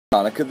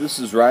Monica, this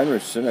is Ryan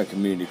Richardson at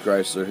Community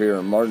Chrysler here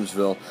in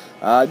Martinsville.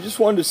 I just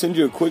wanted to send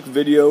you a quick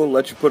video,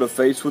 let you put a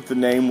face with the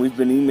name. We've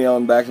been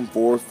emailing back and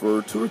forth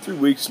for 2 or 3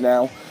 weeks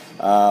now.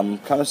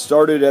 Kind of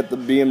started at the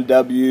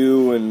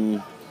BMW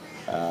and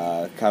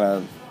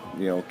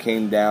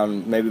came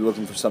down, maybe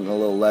looking for something a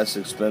little less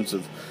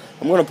expensive.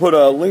 I'm going to put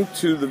a link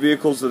to the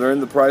vehicles that are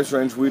in the price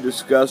range we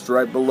discussed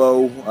right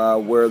below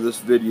where this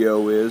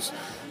video is.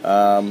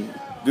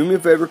 Do me a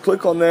favor,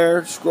 click on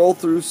there, scroll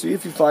through, see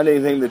if you find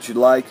anything that you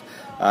like.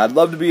 I'd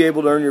love to be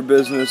able to earn your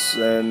business,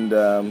 and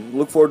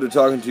look forward to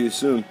talking to you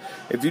soon.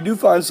 If you do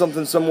find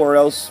something somewhere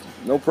else,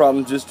 no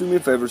problem. Just do me a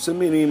favor, send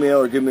me an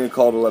email or give me a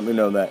call to let me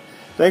know that.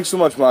 Thanks so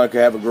much, Monica.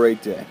 Have a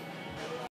great day.